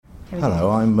Hello,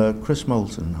 I'm Chris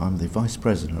Moulton. I'm the Vice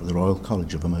President of the Royal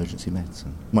College of Emergency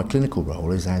Medicine. My clinical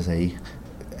role is as a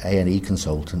A&E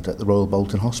consultant at the Royal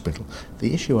Bolton Hospital.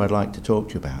 The issue I'd like to talk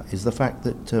to you about is the fact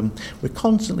that we're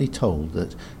constantly told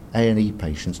that A&E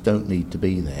patients don't need to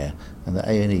be there and that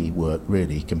A&E work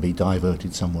really can be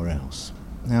diverted somewhere else.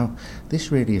 Now,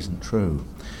 this really isn't true.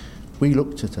 We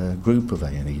looked at a group of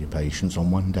A&E patients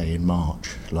on one day in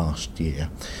March last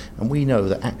year, and we know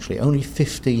that actually only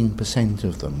 15%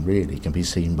 of them really can be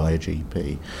seen by a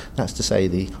GP. That's to say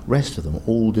the rest of them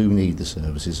all do need the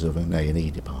services of an A&E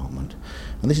department.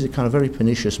 And this is a kind of very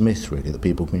pernicious myth really that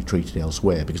people can be treated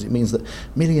elsewhere, because it means that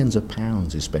millions of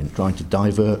pounds is spent trying to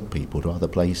divert people to other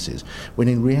places, when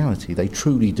in reality they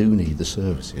truly do need the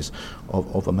services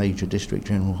of a major district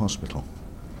general hospital.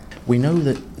 We know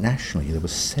that nationally there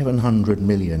was £700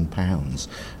 million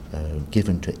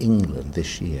given to England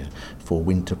this year for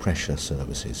winter pressure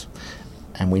services.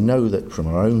 And we know that from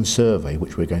our own survey,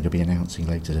 which we're going to be announcing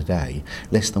later today,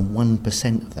 less than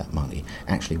 1% of that money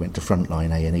actually went to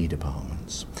frontline A&E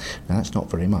departments. Now that's not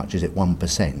very much, is it?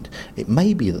 1%. It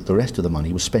may be that the rest of the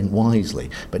money was spent wisely,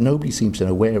 but nobody seems to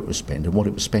know where it was spent and what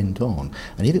it was spent on.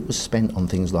 And if it was spent on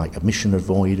things like admission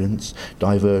avoidance,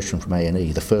 diversion from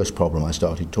A&E, the first problem I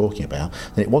started talking about,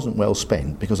 then it wasn't well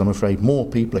spent, because I'm afraid more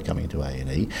people are coming to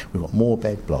A&E, we've got more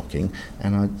bed blocking,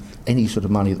 and any sort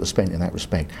of money that was spent in that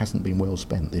respect hasn't been well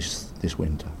spent this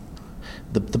winter.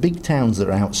 The big towns that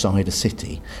are outside a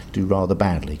city do rather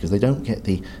badly, because they don't get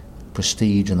the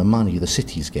prestige and the money the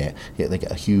cities get, yet they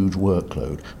get a huge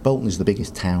workload. Bolton is the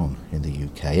biggest town in the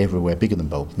UK. Everywhere bigger than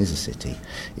Bolton is a city.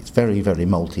 It's very, very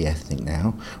multi-ethnic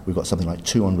now. We've got something like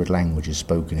 200 languages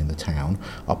spoken in the town.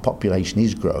 Our population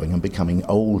is growing and becoming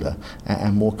older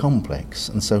and more complex.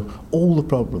 And so all the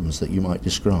problems that you might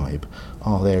describe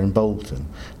are there in Bolton.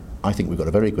 I think we've got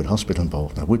a very good hospital in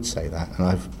Bolton, I would say that, and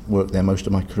I've worked there most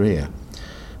of my career.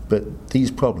 But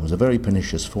these problems are very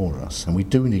pernicious for us, and we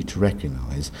do need to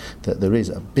recognise that there is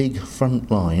a big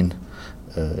frontline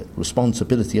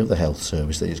responsibility of the health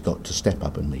service that it's got to step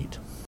up and meet.